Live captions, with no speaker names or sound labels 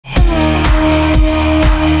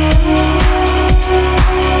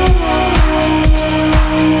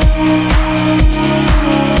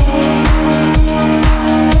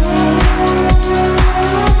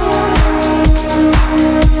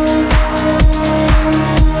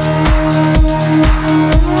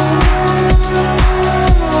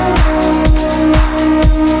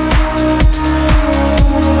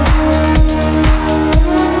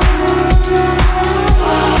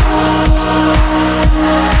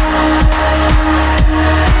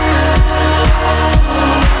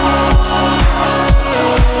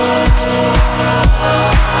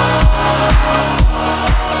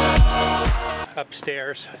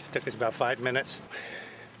Took us about 5 minutes.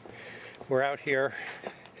 We're out here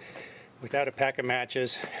without a pack of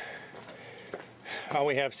matches. All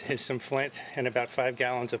we have is some flint and about 5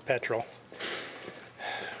 gallons of petrol.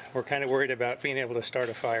 We're kind of worried about being able to start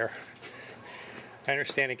a fire. I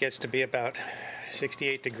understand it gets to be about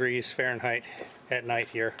 68 degrees Fahrenheit at night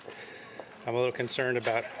here. I'm a little concerned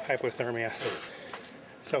about hypothermia.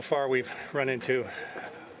 So far we've run into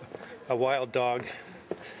a wild dog,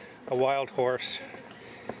 a wild horse,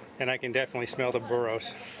 and I can definitely smell the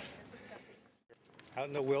burros. Out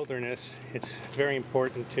in the wilderness, it's very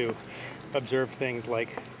important to observe things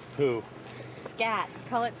like poo. Scat.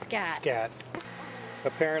 Call it scat. Scat.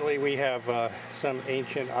 Apparently we have some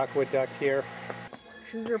ancient aqueduct here.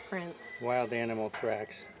 Cougar prints. Wild animal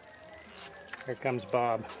tracks. Here comes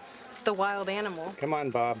Bob. The wild animal. Come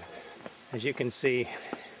on, Bob. As you can see,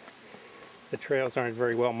 the trails aren't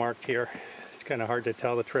very well marked here. It's kind of hard to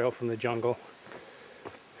tell the trail from the jungle.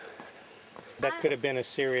 That could have been a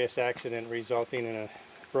serious accident resulting in a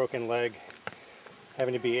broken leg,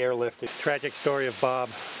 having to be airlifted. Tragic story of Bob.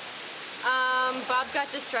 Bob got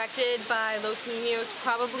distracted by Los Niños,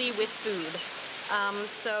 probably with food.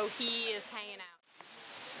 So he is hanging out.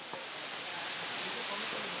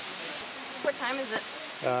 What time is it?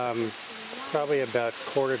 Probably about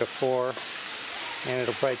 3:45, and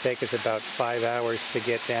it'll probably take us about 5 hours to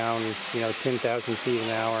get down, 10,000 feet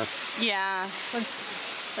an hour. Yeah,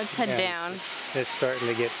 let's head down. It's starting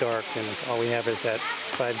to get dark, and all we have is that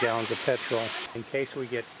 5 gallons of petrol. In case we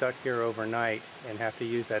get stuck here overnight and have to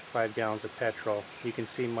use that 5 gallons of petrol, you can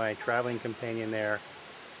see my traveling companion there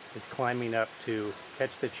is climbing up to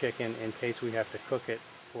catch the chicken in case we have to cook it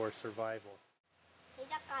for survival.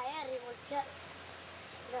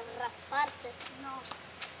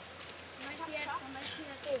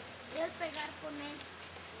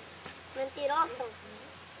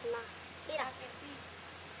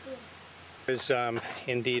 It was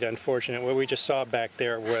indeed unfortunate. What we just saw back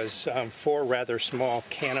there was 4 rather small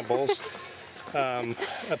cannibals.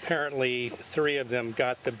 Apparently 3 of them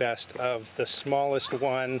got the best of. The smallest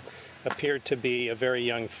one appeared to be a very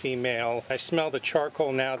young female. I smell the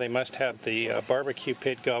charcoal now. They must have the barbecue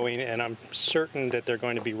pit going, and I'm certain that they're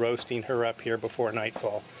going to be roasting her up here before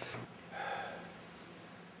nightfall.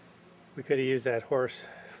 We could have used that horse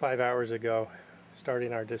 5 hours ago,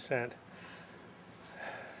 starting our descent.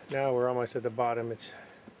 Now we're almost at the bottom. It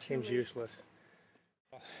seems useless.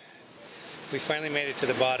 We finally made it to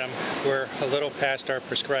the bottom. We're a little past our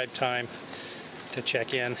prescribed time to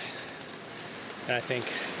check in. And I think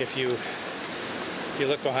if you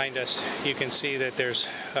look behind us, you can see that there's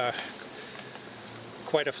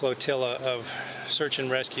quite a flotilla of search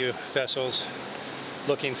and rescue vessels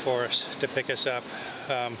looking for us to pick us up.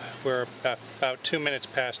 We're about 2 minutes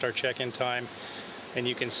past our check-in time, and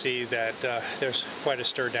you can see that there's quite a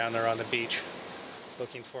stir down there on the beach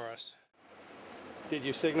looking for us. Did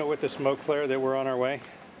you signal with the smoke flare that we're on our way?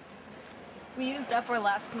 We used up our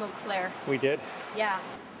last smoke flare. We did? Yeah.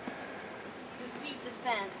 The steep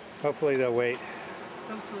descent. Hopefully they'll wait.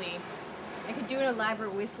 Hopefully. I could do an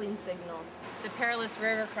elaborate whistling signal. The perilous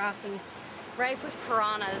river crossings, rife with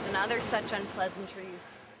piranhas and other such unpleasantries.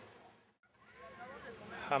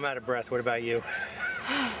 I'm out of breath. What about you?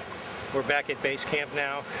 We're back at base camp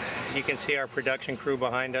now. You can see our production crew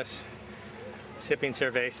behind us, sipping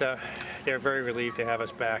cerveza. They're very relieved to have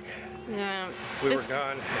us back. Yeah. We were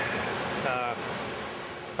gone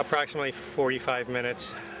approximately 45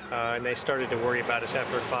 minutes, and they started to worry about us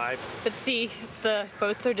after 5. But see, the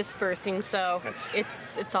boats are dispersing, so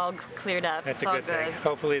it's all cleared up. That's it's a all good thing.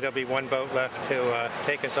 Hopefully there'll be one boat left to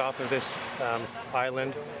take us off of this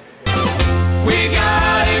island. We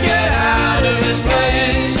gotta get out of this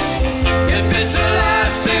place. If it's the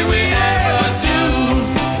last thing we